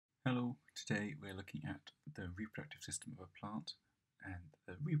Hello, today we're looking at the reproductive system of a plant and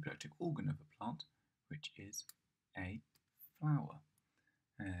the reproductive organ of a plant, which is a flower.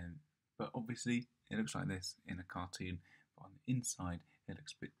 But obviously it looks like this in a cartoon, but on the inside it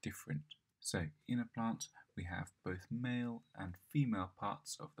looks a bit different. So in a plant we have both male and female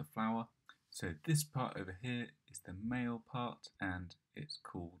parts of the flower. So this part over here is the male part and it's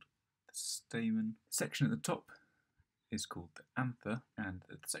called the stamen. The section at the top is called the anther, and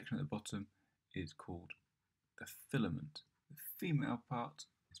the section at the bottom is called the filament. The female part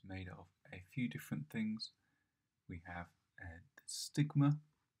is made of a few different things. We have the stigma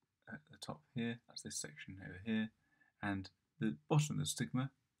at the top here, that's this section over here, and the bottom of the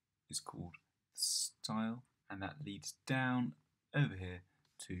stigma is called the style, and that leads down over here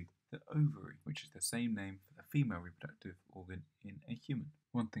to the ovary, which is the same name for the female reproductive organ in a human.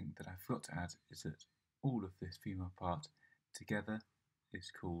 One thing that I forgot to add is that all of this female part together is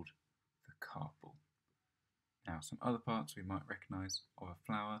called the carpel. Now, some other parts we might recognise of a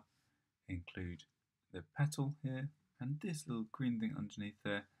flower include the petal here, and this little green thing underneath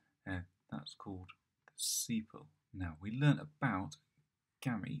there, that's called the sepal. Now, we learnt about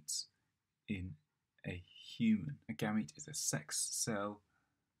gametes in a human. A gamete is a sex cell,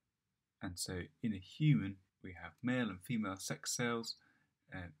 and so in a human we have male and female sex cells.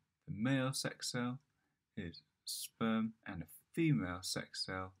 The male sex cell is sperm, and a female sex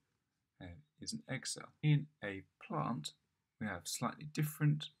cell is an egg cell. In a plant we have slightly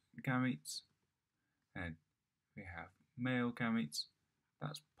different gametes, and we have male gametes,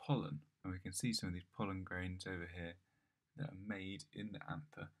 that's pollen, and we can see some of these pollen grains over here that are made in the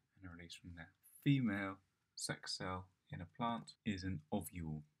anther and are released from there. Female sex cell in a plant is an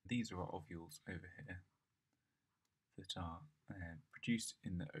ovule. These are our ovules over here that are produced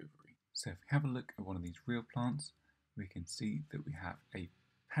in the ovary. So if we have a look at one of these real plants, we can see that we have a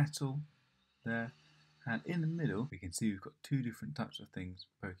petal there, and in the middle we can see we've got two different types of things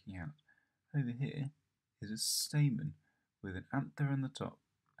poking out. Over here is a stamen with an anther on the top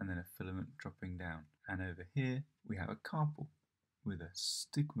and then a filament dropping down, and over here we have a carpel with a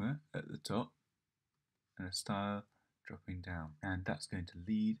stigma at the top and a style dropping down, and that's going to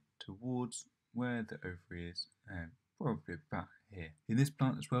lead towards where the ovary is, probably about here. In this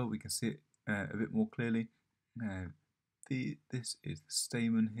plant as well we can see it a bit more clearly. This is the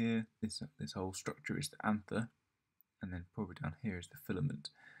stamen here, this whole structure is the anther, and then probably down here is the filament,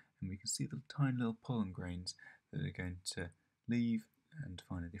 and we can see the tiny little pollen grains that are going to leave and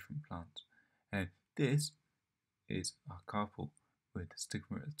find a different plant. This is our carpel with the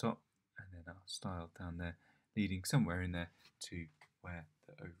stigma at the top and then our style down there, leading somewhere in there to where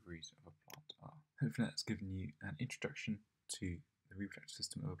the ovaries of a plant are. Hopefully that's given you an introduction to the reproductive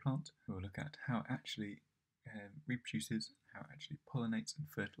system of a plant. We'll look at how it actually reproduces, how it actually pollinates and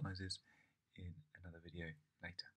fertilises in another video later.